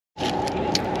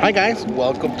Hi guys,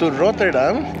 welcome to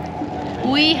Rotterdam.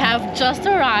 We have just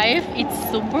arrived. It's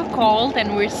super cold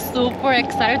and we're super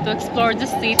excited to explore the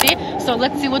city. So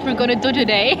let's see what we're gonna do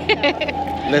today.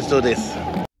 Let's do this.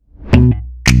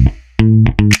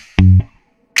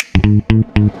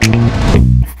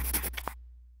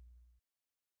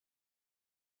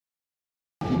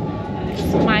 It's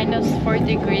 -4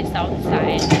 degrees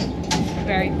outside. It's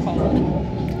very cold.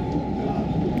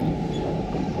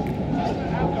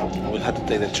 We'll have to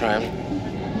take the tram.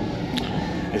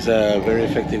 It's a very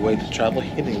effective way to travel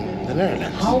here in the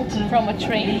Netherlands. From a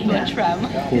train to a tram.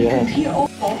 Yeah.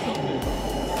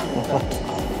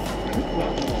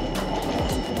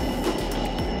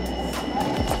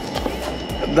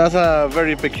 That's a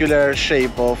very peculiar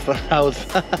shape of house.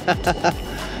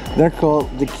 They're called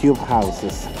the cube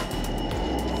houses.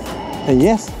 And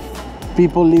yes,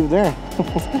 people live there.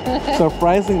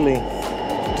 Surprisingly.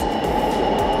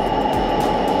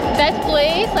 That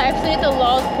place, I've seen it a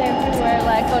lot everywhere,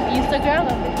 like on Instagram,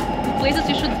 the places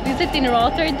you should visit in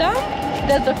Rotterdam.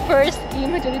 That's the first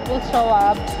image that it will show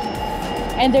up.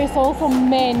 And there's also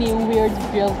many weird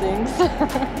buildings.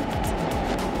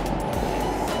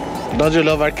 Don't you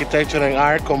love architecture and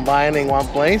art combined in one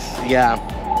place? Yeah,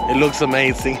 it looks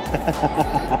amazing.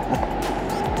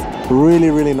 Really,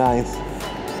 really nice.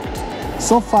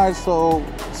 So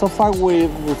far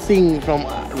we've seen from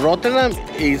Rotterdam.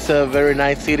 It's a very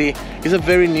nice city. It's a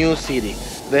very new city.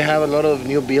 They have a lot of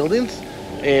new buildings,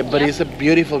 but it's a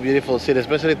beautiful, beautiful city,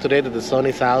 especially today that the sun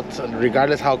is out,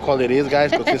 regardless how cold it is,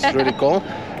 guys, because it's really cold.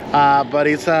 But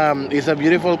it's a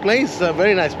beautiful place, a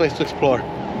very nice place to explore.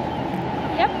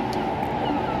 Yep.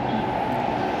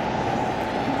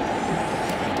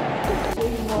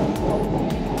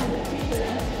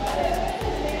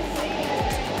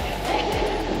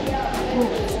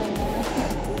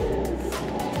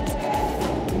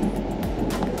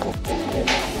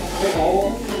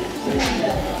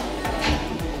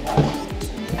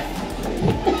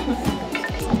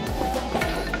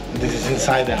 This is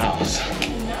inside the house.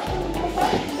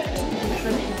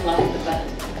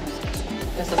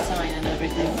 There's a sign and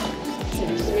everything.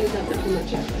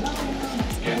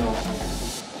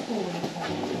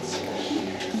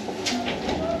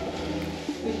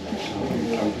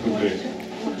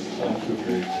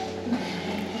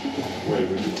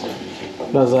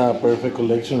 That's a perfect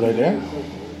collection right there.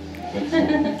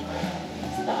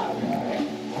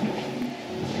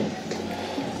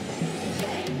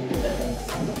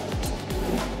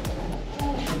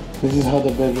 This is how the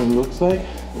bedroom looks like.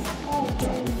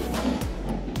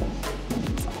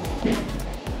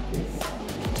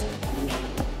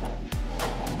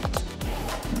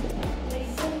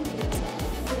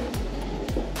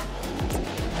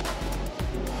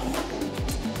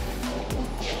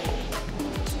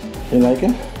 You like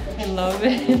it? I love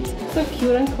it. It's so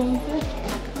cute and cozy.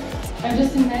 I'm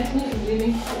just imagining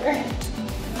living here.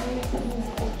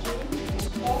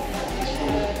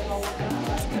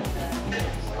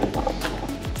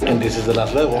 And this is the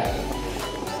last level. The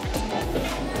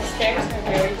stairs are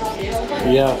very steep.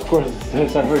 Yeah, of course, the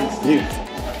stairs are very steep.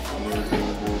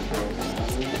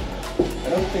 I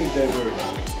don't think they were.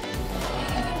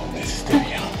 This is the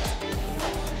view.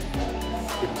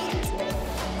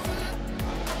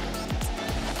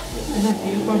 The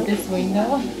view from this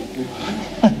window.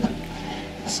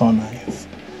 So nice.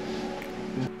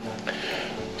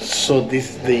 So this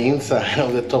is the inside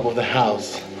of the top of the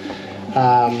house.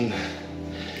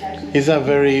 It's a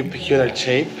very peculiar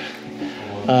shape.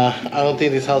 I don't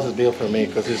think this house is built for me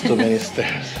because there's too many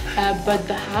stairs. But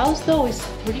the house though is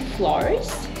 3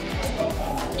 floors.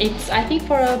 It's, I think,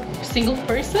 for a single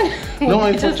person. No,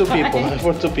 it's for two people. It's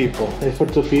for two people. It's for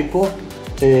two people.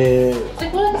 It's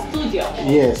like a studio.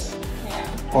 Yes.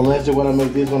 Yeah. Unless you want to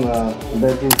make this one a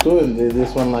bedroom too, and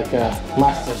this one like a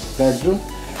master's bedroom.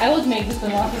 I would make this a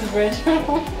master's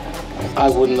bedroom. I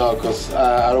wouldn't know, because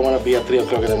I don't want to be at 3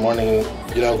 o'clock in the morning,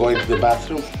 you know, going to the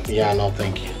bathroom. Yeah, no,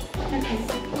 thank you.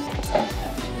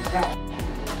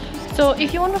 So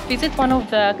if you want to visit one of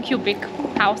the cubic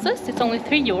houses, it's only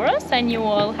 €3 and you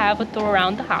will have a tour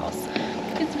around the house.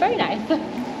 It's very nice.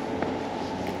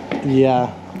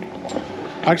 Yeah.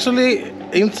 Actually,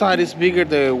 inside is bigger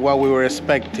than what we were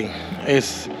expecting.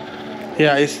 It's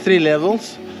 3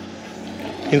 levels.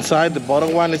 Inside, the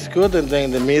bottom one is good, and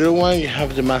then the middle one you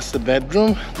have the master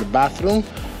bedroom, the bathroom,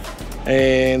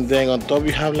 and then on top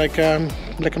you have like a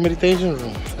meditation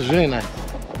room. It's really nice.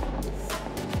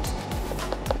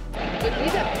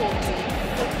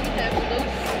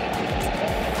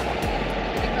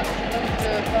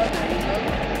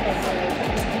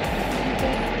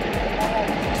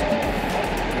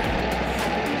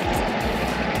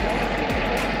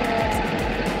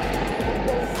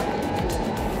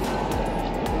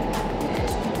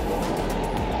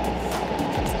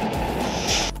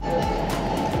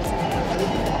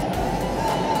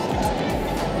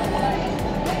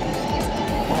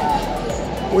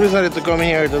 We decided to come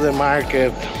here to the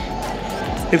market.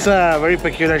 It's a very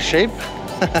peculiar shape.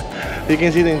 You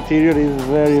can see the interior is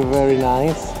very, very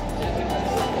nice.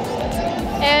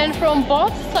 And from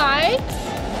both sides,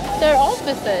 there are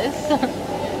offices.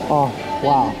 Oh,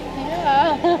 wow.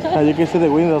 Yeah. You can see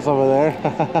the windows over there.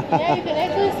 Yeah, you can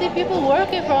actually see people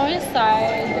working from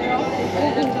inside their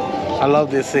offices. I love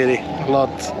this city a lot.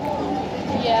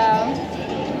 Yeah.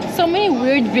 So many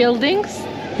weird buildings.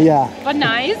 Yeah. But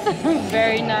nice.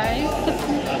 Very nice.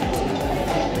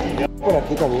 Por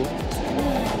aquí también.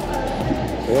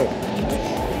 Sí.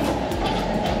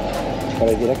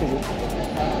 Pareciera que sí.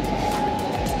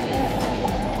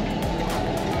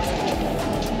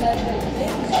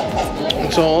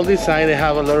 So all this side they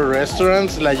have a lot of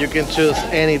restaurants, like you can choose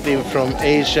anything from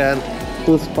Asian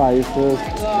to spices,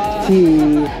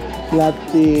 tea,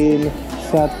 Latin,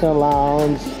 Sata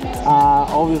Lounge,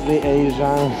 obviously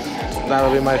Asian.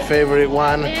 That'll be my favorite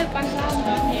one. They have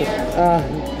baklava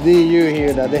here. Do you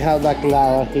hear that? They have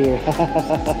baklava here.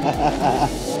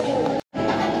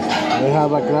 They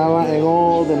have baklava and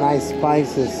all the nice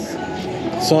spices.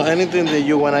 So anything that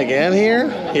you want to get here,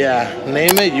 yeah,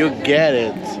 name it, you get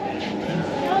it.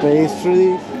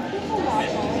 Pastries.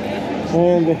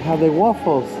 And they have the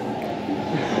waffles.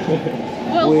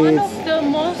 Well, one of the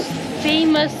most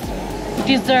famous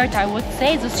dessert, I would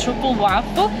say, is the stroopel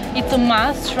waffle. It's a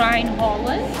must try in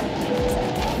Holland.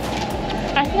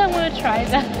 I think I'm gonna try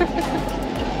that.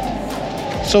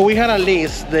 So we had a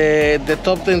list, the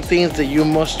top 10 things that you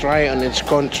must try on each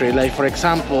country. Like for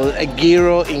example, a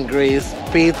gyro in Greece,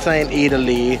 pizza in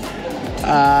Italy,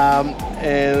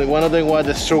 and one of them was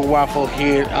the stroop waffle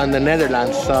here in the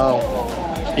Netherlands. So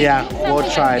yeah, we'll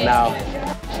try it now.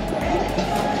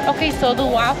 Okay, so the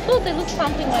waffles, they look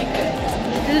something like this.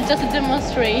 This is just a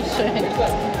demonstration.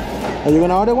 Are you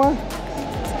gonna order one?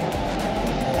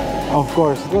 Of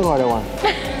course, we'll order one.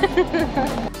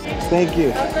 Thank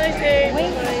you. Have a nice day.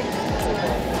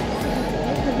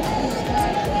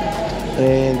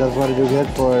 And that's what you get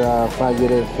for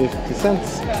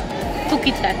 €5.50.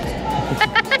 Cookie chat.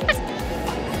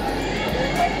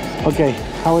 Okay,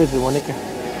 how is it, Monica?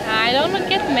 I don't want to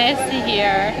get messy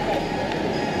here.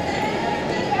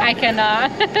 I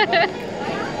cannot.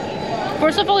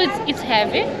 First of all, it's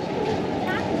heavy.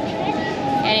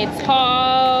 And it's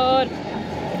hot.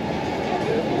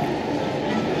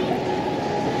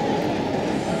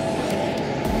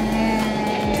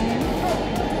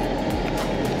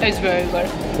 It's very good.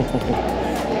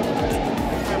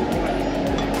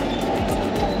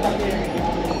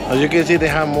 As you can see, they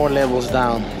have more levels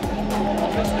down.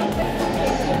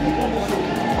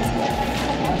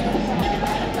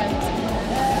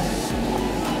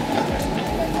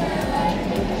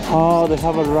 Oh, they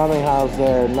have a ramen house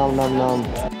there. Nom nom nom.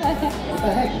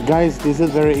 Guys, this is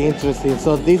very interesting.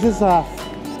 So this is a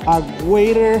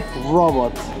waiter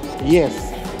robot.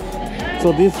 Yes.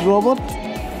 So this robot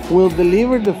will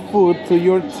deliver the food to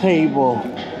your table,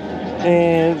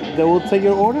 and they will take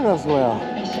your order as well.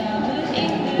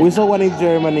 We saw one in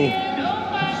Germany.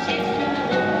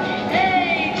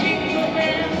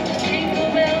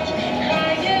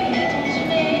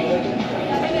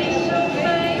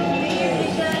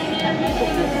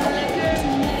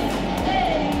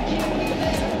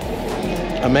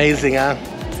 Amazing, huh?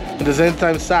 At the same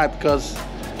time sad, because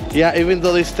yeah, even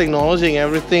though this technology and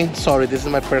everything, sorry, this is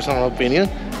my personal opinion,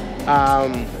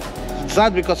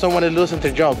 sad because someone is losing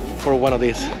their job for one of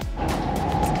these.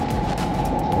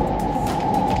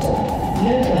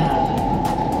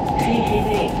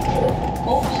 GGD,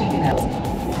 optioneel.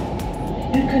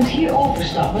 U kunt hier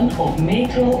overstappen op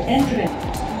metro en tram.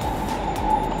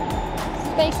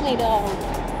 Space Needle.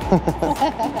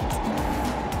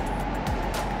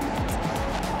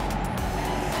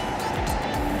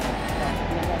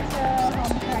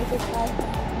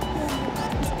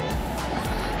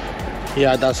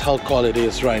 Yeah, that's how cold it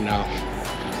is right now.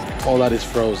 All that is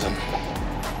frozen.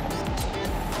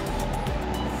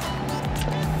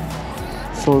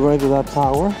 So we're going to that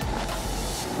tower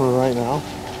for right now.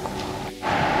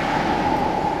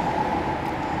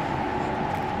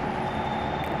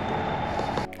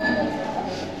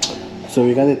 So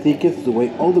we got the tickets. The way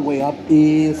all the way up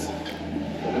is,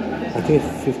 I think,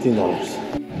 $15.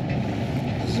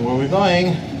 This is where we're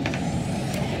going.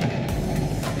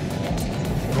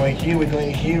 We're going here. We're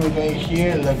going here. We're going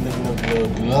here. Look! Look! Look!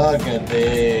 Look! Look at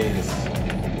this.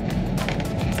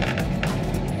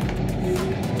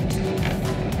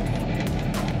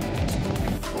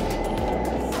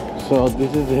 So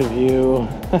this is the view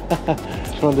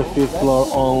from the 5th floor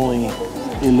only.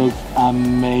 It looks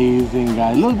amazing,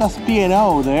 guys. Look, that's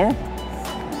P&O there.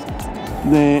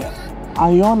 The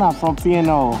Iona from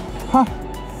P&O. Huh.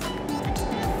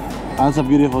 That's a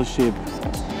beautiful ship.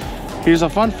 Here's a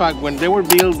fun fact: when they were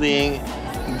building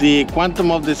the Quantum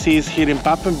of the Seas here in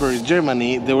Papenburg,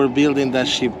 Germany, they were building that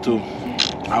ship too.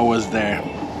 I was there.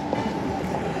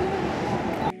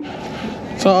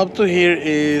 So up to here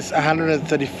is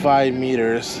 135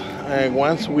 meters. And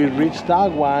once we reach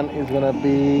that one, it's gonna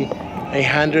be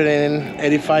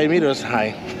 185 meters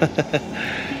high.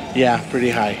 Yeah,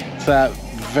 pretty high. It's a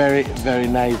very, very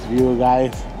nice view,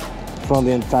 guys, from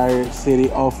the entire city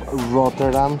of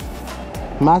Rotterdam.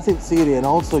 Massive city, and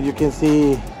also you can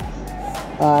see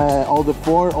all the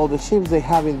port, all the ships they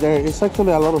have in there. It's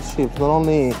actually a lot of ships, not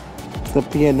only the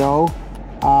P&O,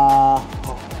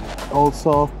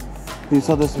 also these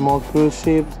are the small cruise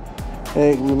ships.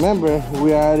 Remember,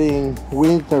 we are in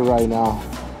winter right now,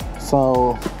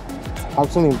 so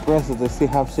actually impressive. They still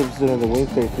have ships during the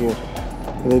winter here.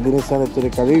 They didn't send it to the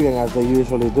Caribbean as they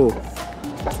usually do.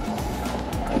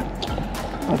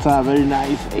 That's a very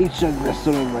nice Asian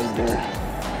restaurant right there.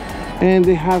 And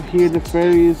they have here the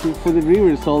ferries for the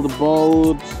rivers, all the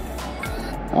boats,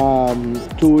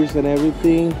 tours and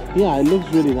everything. Yeah, it looks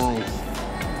really nice.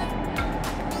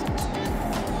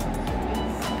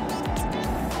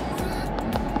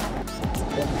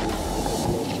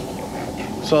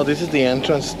 So this is the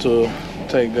entrance to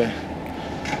take the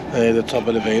top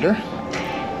elevator.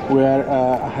 We are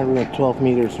 112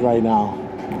 meters right now.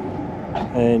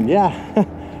 And yeah,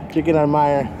 you can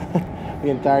admire the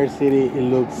entire city. It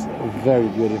looks very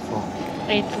beautiful.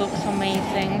 It looks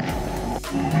amazing.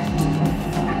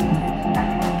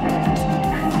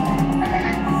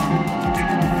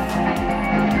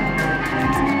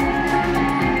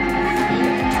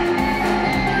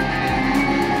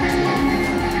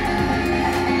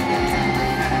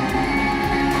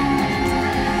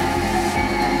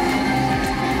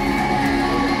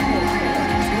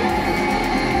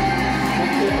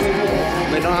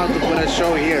 They know how to put a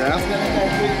show here, huh?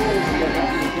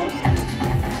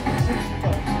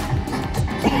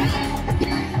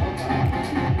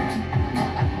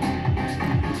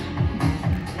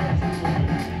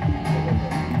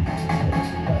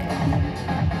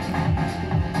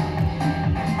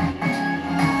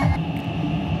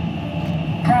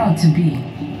 Proud to be,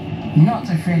 not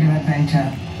afraid of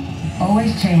adventure,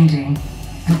 always changing.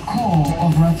 The core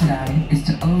of Rotterdam is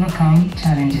to overcome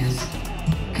challenges.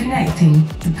 Connecting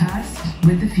the past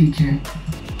with the future.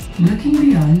 Looking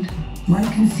beyond, one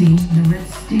can see the red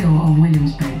steel of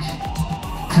Williamsbridge.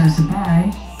 Closer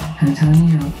by, Hotel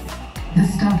New York, the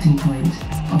starting point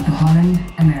of the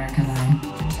Holland-America line.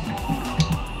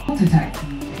 Attack.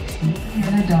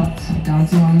 Yellow dots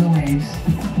dancing on the waves.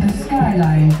 The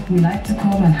skyline we like to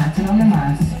call Manhattan on the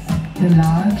Mass. The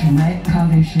large red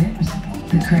cargo ships,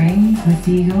 the cranes, the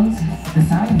seagulls, the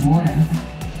sound of water.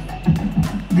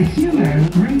 The humor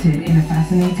rooted in a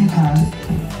fascinating past.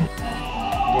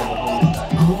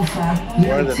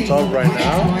 We're at the top right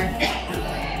now.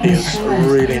 It's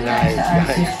really nice,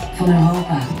 guys.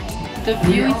 The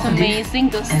view is amazing.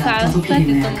 The sunset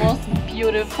is the most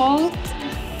beautiful.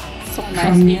 So nice.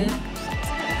 From me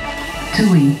to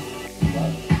we.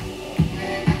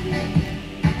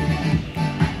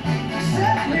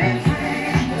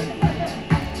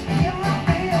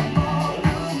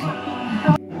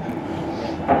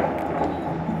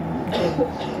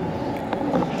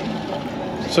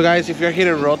 So guys, if you're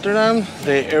here in Rotterdam,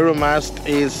 the Euromast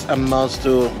is a must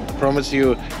to. I promise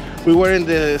you. We were in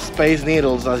the Space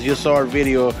Needles, as you saw our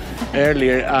video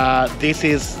earlier. This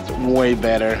is way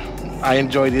better. I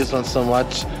enjoy this one so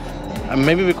much.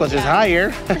 Maybe because it's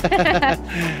higher.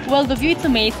 Well, the view is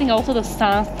amazing. Also the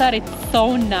sunset, it's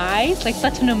so nice. Like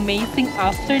such an amazing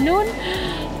afternoon.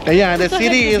 Yeah, the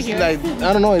city is like,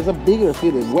 I don't know, it's a bigger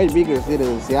city, way bigger city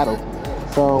than Seattle.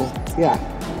 So yeah.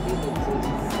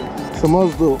 So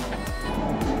must do.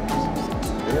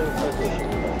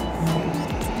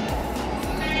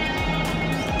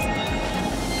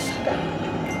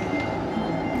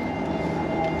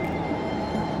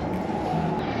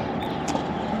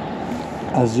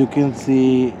 As you can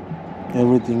see,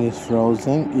 everything is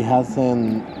frozen. It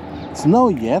hasn't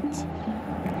snowed yet.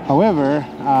 However,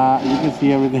 you can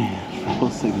see everything is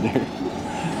frozen there.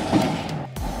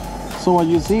 So what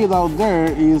you see out there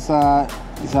is a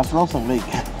frozen lake.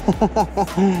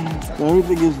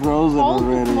 Everything is frozen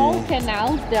already. Small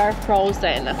canals, they are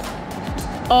frozen.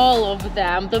 All of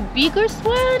them. The biggest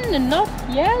one, not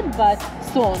yet, but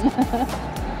soon.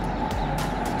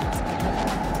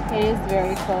 It is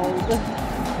very cold.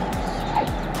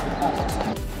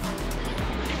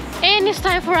 And it's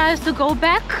time for us to go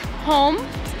back home.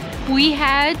 We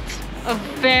had a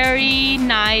very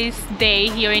nice day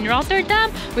here in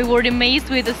Rotterdam. We were amazed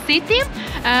with the city.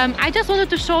 I just wanted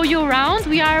to show you around.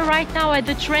 We are right now at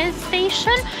the train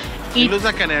station. It looks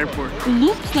like an airport.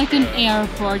 Looks like an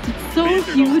airport. It's so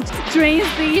huge. Train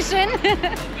station.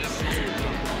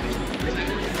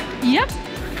 Yep.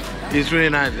 It's really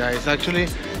nice, guys. Actually,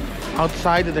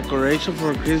 outside the decoration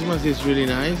for Christmas is really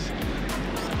nice.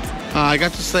 I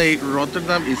got to say,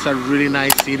 Rotterdam is a really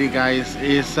nice city, guys.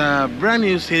 It's a brand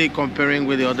new city comparing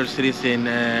with the other cities in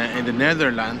the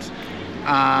Netherlands.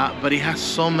 But it has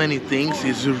so many things.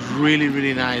 It's really,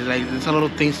 really nice. Like, there's a lot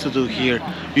of things to do here.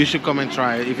 You should come and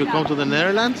try it. If you come to the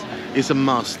Netherlands, it's a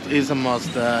must. It's a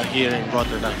must here in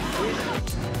Rotterdam.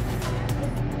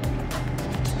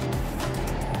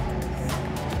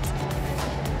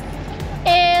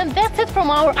 And that's it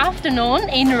from our afternoon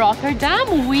in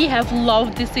Rotterdam. We have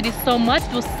loved this city so much.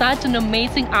 It was such an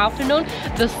amazing afternoon.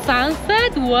 The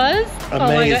sunset was amazing. Oh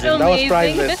my God, that was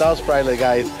priceless. That was priceless,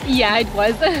 guys. Yeah, it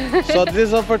was. So this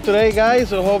is all for today,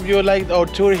 guys. I hope you liked our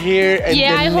tour here in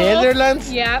the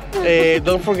Netherlands. Yeah.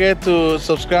 Don't forget to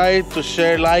subscribe, to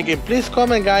share, like, and please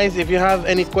comment, guys. If you have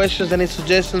any questions, any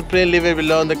suggestions, please leave it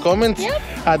below in the comments.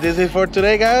 Yep. This is for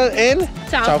today, guys, and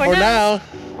ciao for now.